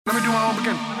Let me do my own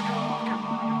begin.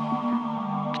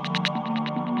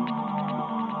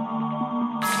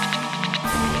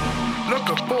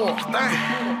 Looking for thing.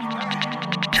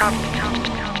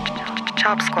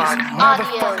 Chop Squad.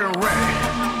 Motherfucking ready.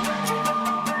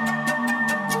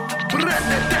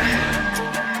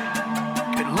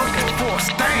 Been looking for a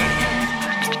stain.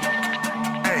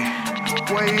 Hey,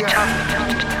 way up.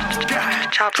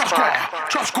 Chop Squad.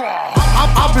 Chop Squad.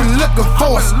 I've been looking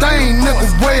for a stain, nigga,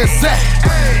 where it's at?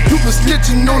 You been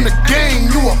snitching on the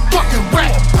game, you a fucking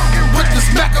rat. Put this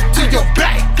Mac up to your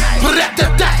back, put that.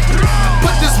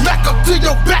 Put this Mac up to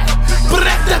your back, put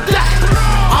that.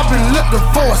 I've been looking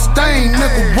for a stain,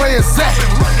 nigga, where it's at?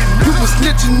 You been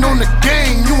snitching on the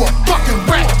game, you a fucking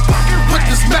rat. Put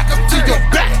this Mac up to your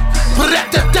back, put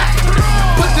that.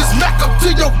 Put this Mac up to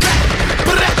your back,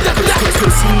 put that.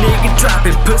 Pussy nigga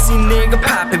dropping, pussy nigga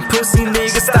popping, pussy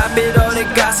nigga stop it. All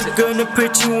that gossip gonna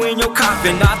put you in your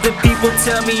coffin. Often people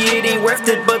tell me it ain't worth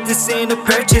it, but this ain't a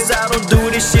purchase. I don't do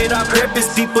this shit on purpose.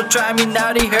 People try me,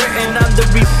 now they hurtin'. I'm the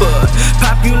reaper,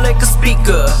 pop you like a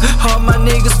speaker. All my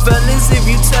niggas felons, if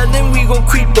you tell them we gon'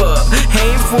 creep up.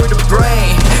 Aim for the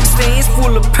brain, stains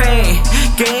full of pain,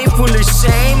 game full of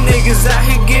shame. Niggas out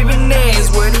here giving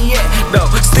names, where they at? No,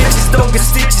 stitches don't get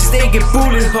stitches, they get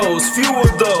bullet holes. Few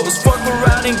of those, fuck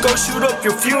around and go shoot up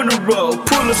your funeral.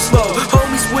 Pull up slow,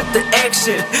 homies with the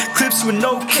action, clips with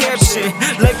no caption.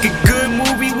 Like a good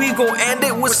movie, we gon' end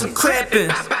it with some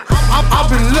clapping. I've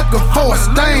been looking for a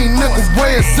stain, nigga,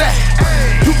 where it's at?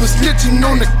 You been snitching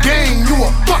on the game, you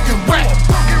a fucking rat.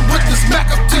 Put this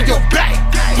Mac up to your back,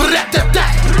 put that.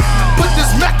 Put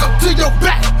this Mac up to your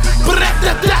back, put that.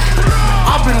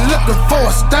 I've been looking for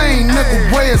a stain,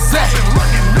 nigga, where it's at?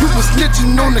 You been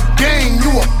snitching on the game,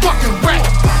 you a fucking rat.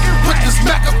 Put this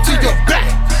Mac up to your back,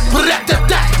 put that.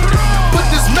 Put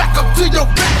this Mac up to your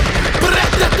back, put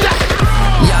that.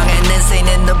 Young and this ain't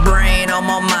in the brain, I'm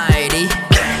almighty.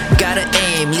 Gotta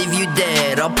aim, leave you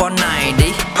dead up on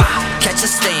 90. Catch a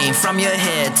stain from your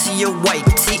head to your white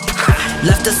teeth.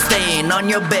 Left a stain on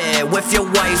your bed with your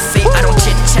wifey. I don't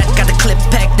chit chat, got a clip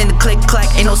pack, then the click clack.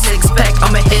 Ain't no six pack,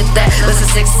 I'ma hit that. Listen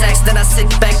 6 sacks, then I sit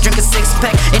back, drink a 6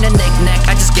 pack. Ain't a knick-knack,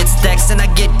 I just get stacks and I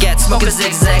get gat, smoke a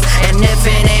zigzag. And if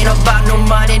it ain't about no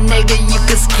money, nigga, you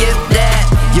can skip that.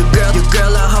 Your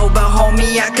girl a hoe, but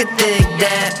homie, I could dig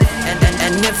that.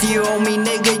 And if you owe me,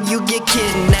 nigga, you get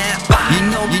kidnapped.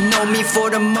 You know me for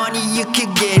the money, you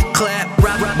could get clapped.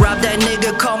 Rob that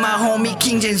nigga, call my homie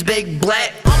King James Big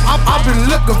Black. I've been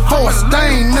looking for a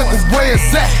stain, nigga, where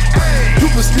it's at? You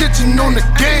been snitching on the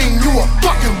game, you a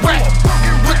fucking rat.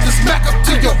 Put this Mac up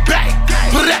to your back,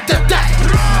 put that.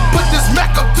 Put this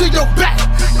Mac up to your back,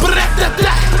 put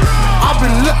that. I've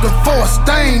been looking for a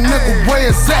stain, nigga, where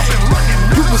it's at?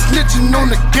 You been snitching on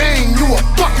the game, you a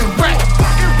fucking rat.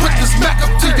 Put this Mac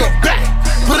up to your back,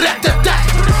 put that.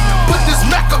 Put this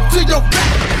Mac up to your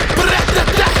back, put that.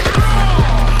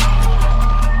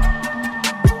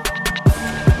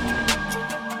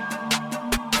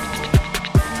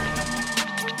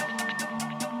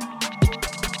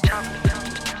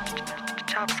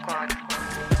 Chop Squad.